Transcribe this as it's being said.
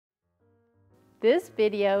This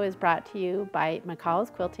video is brought to you by McCall's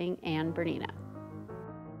Quilting and Bernina.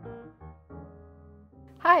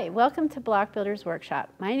 Hi, welcome to Block Builders Workshop.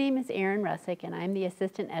 My name is Erin Russick and I'm the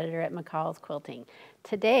assistant editor at McCall's Quilting.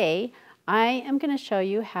 Today, I am going to show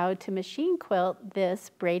you how to machine quilt this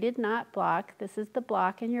braided knot block. This is the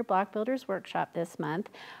block in your Block Builders Workshop this month.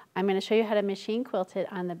 I'm going to show you how to machine quilt it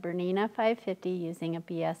on the Bernina 550 using a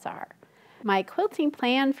BSR. My quilting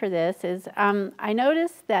plan for this is, I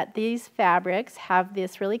noticed that these fabrics have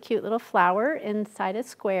this really cute little flower inside a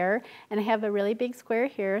square, and I have a really big square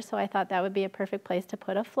here, so I thought that would be a perfect place to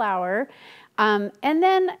put a flower. And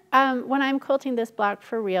then when I'm quilting this block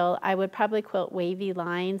for real, I would probably quilt wavy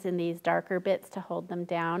lines in these darker bits to hold them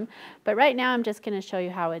down. But right now I'm just going to show you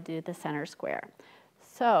how I do the center square.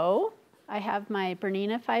 So I have my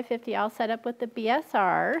Bernina 550 all set up with the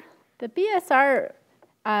BSR. The BSR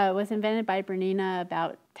was invented by Bernina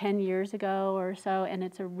about 10 years ago or so, and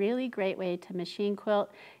it's a really great way to machine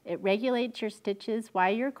quilt. It regulates your stitches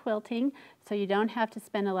while you're quilting, so you don't have to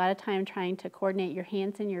spend a lot of time trying to coordinate your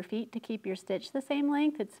hands and your feet to keep your stitch the same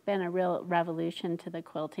length. It's been a real revolution to the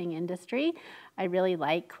quilting industry. I really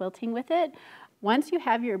like quilting with it. Once you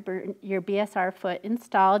have your BSR foot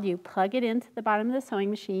installed, you plug it into the bottom of the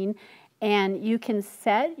sewing machine, and you can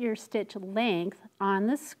set your stitch length on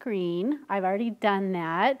the screen. I've already done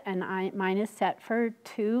that, and mine is set for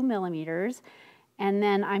 2 millimeters. And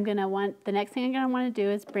then the next thing I'm gonna want to do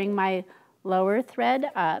is bring my lower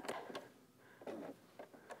thread up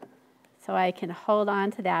so I can hold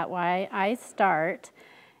on to that while I start.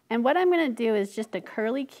 And what I'm gonna do is just a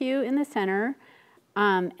curly Q in the center,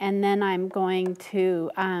 and then I'm going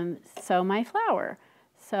to sew my flower.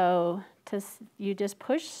 So you just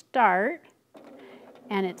push start,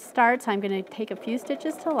 and it starts. I'm going to take a few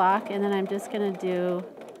stitches to lock, and then I'm just going to do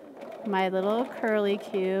my little curly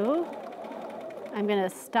Q. I'm going to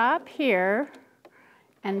stop here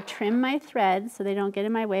and trim my threads so they don't get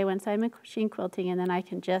in my way once I'm machine quilting, and then I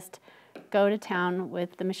can just go to town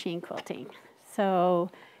with the machine quilting. So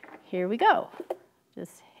here we go.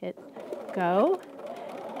 Just hit go,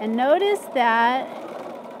 and notice that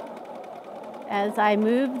as I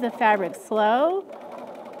move the fabric slow,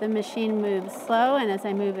 the machine moves slow, and as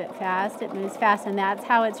I move it fast, it moves fast, and that's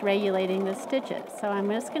how it's regulating the stitches. So I'm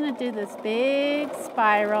just going to do this big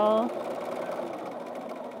spiral,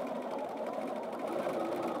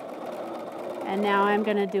 and now I'm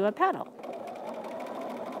going to do a petal.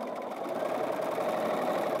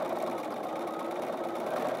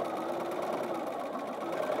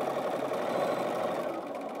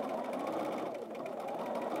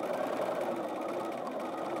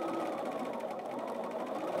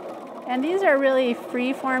 And these are really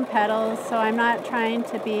free-form petals, so I'm not trying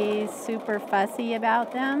to be super fussy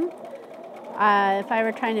about them. If I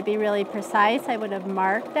were trying to be really precise, I would have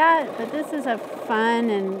marked that, but this is a fun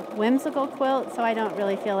and whimsical quilt, so I don't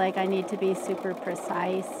really feel like I need to be super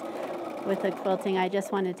precise with the quilting. I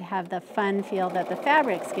just wanted to have the fun feel that the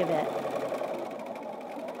fabrics give it.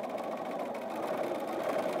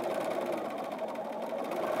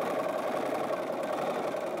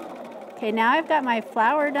 Okay, now I've got my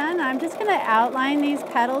flower done. I'm just going to outline these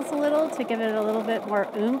petals a little to give it a little bit more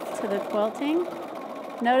oomph to the quilting.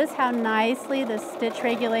 Notice how nicely the stitch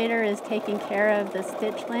regulator is taking care of the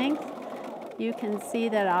stitch length. You can see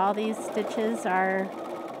that all these stitches are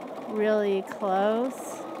really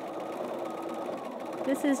close.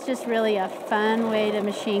 This is just really a fun way to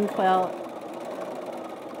machine quilt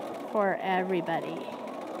for everybody.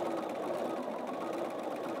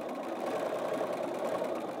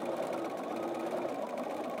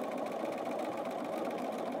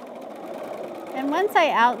 And once I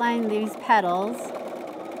outline these petals,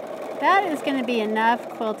 that is going to be enough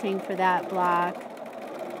quilting for that block.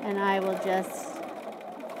 And I will just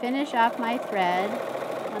finish off my thread.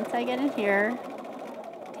 Once I get in here,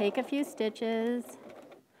 take a few stitches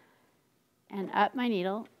and up my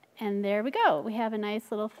needle. And there we go. We have a nice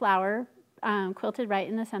little flower quilted right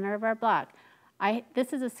in the center of our block.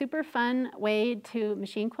 This is a super fun way to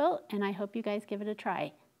machine quilt, and I hope you guys give it a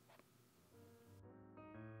try.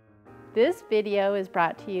 This video is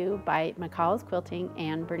brought to you by McCall's Quilting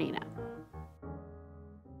and Bernina.